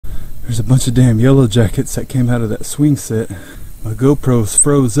There's a bunch of damn yellow jackets that came out of that swing set. My GoPro's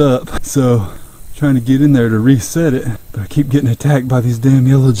froze up, so I'm trying to get in there to reset it, but I keep getting attacked by these damn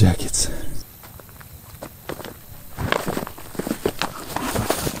yellow jackets.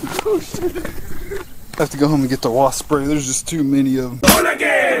 Oh shit. I have to go home and get the wasp spray. There's just too many of them.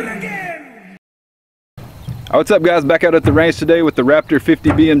 Hooligan! What's up guys, back out at the range today with the Raptor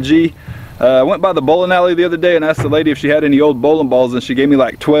 50 BMG. I went by the bowling alley the other day and asked the lady if she had any old bowling balls, and she gave me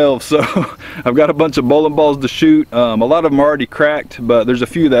like 12, so I've got a bunch of bowling balls to shoot. A lot of them are already cracked, but there's a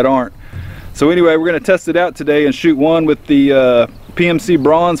few that aren't. So anyway, we're going to test it out today and shoot one with the PMC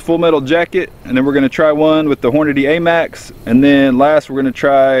Bronze Full Metal Jacket, and then we're going to try one with the Hornady Amax, and then last we're going to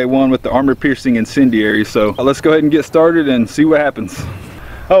try one with the Armor Piercing Incendiary. So let's go ahead and get started and see what happens.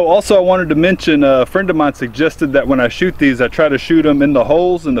 Oh, also I wanted to mention, a friend of mine suggested that when I shoot these, I try to shoot them in the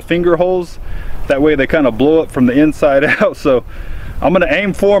holes, in the finger holes. That way they kind of blow up from the inside out. So I'm gonna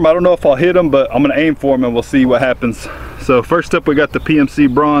aim for them. I don't know if I'll hit them, but I'm gonna aim for them and we'll see what happens. So first up, we got the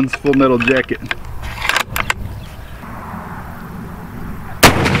PMC Bronze Full Metal Jacket.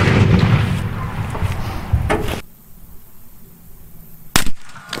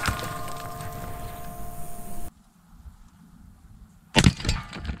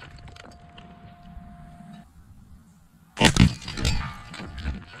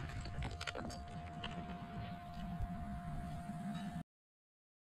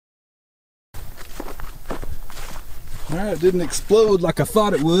 Alright, it didn't explode like I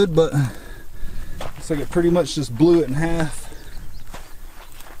thought it would, but looks like it pretty much just blew it in half.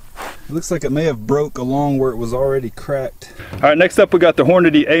 It looks like it may have broke along where it was already cracked. Alright, next up we got the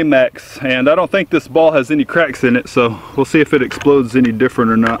Hornady Amax, and I don't think this ball has any cracks in it, so we'll see if it explodes any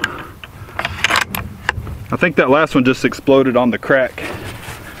different or not. I think that last one just exploded on the crack.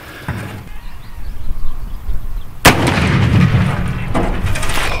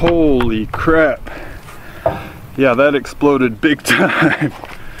 Holy crap. Yeah, that exploded big time.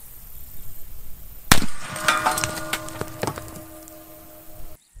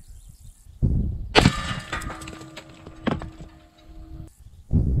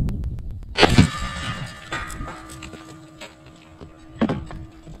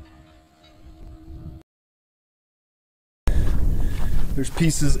 There's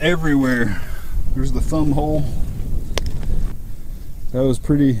pieces everywhere. There's the thumb hole. That was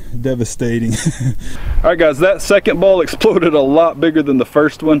pretty devastating. Alright guys, that second ball exploded a lot bigger than the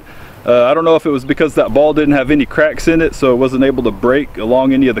first one. I don't know if it was because that ball didn't have any cracks in it, so it wasn't able to break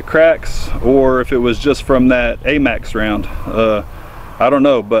along any of the cracks, or if it was just from that Amax round. I don't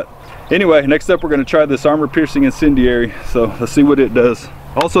know, but anyway, next up we're going to try this Armor Piercing Incendiary, so let's see what it does.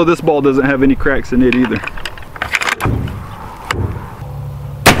 Also, this ball doesn't have any cracks in it either.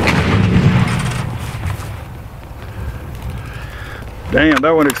 Damn,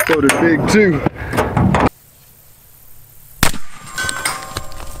 that one exploded big too.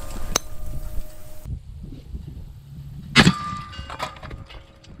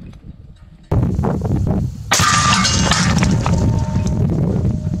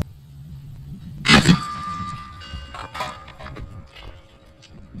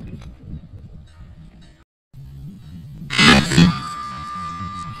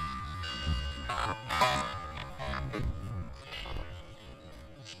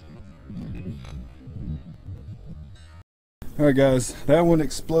 Alright guys, that one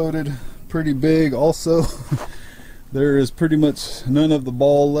exploded pretty big also. There is pretty much none of the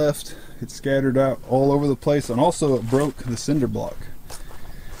ball left. It scattered out all over the place, and also it broke the cinder block.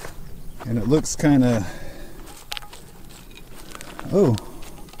 And it looks kind of... oh.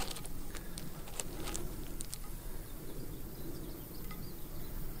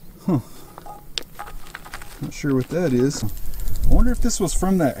 Huh. Not sure what that is. I wonder if this was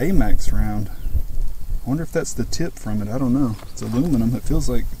from that Amax round. I wonder if that's the tip from it. I don't know. It's aluminum. It feels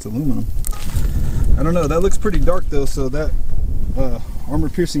like it's aluminum. I don't know. That looks pretty dark though, so that Armor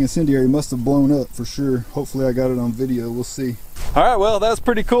Piercing Incendiary must have blown up for sure. Hopefully I got it on video. We'll see. Alright, well, that's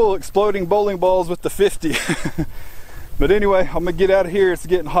pretty cool, exploding bowling balls with the 50. But anyway, I'm gonna get out of here. It's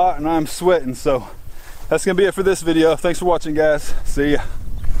getting hot and I'm sweating, so that's gonna be it for this video. Thanks for watching guys. See ya.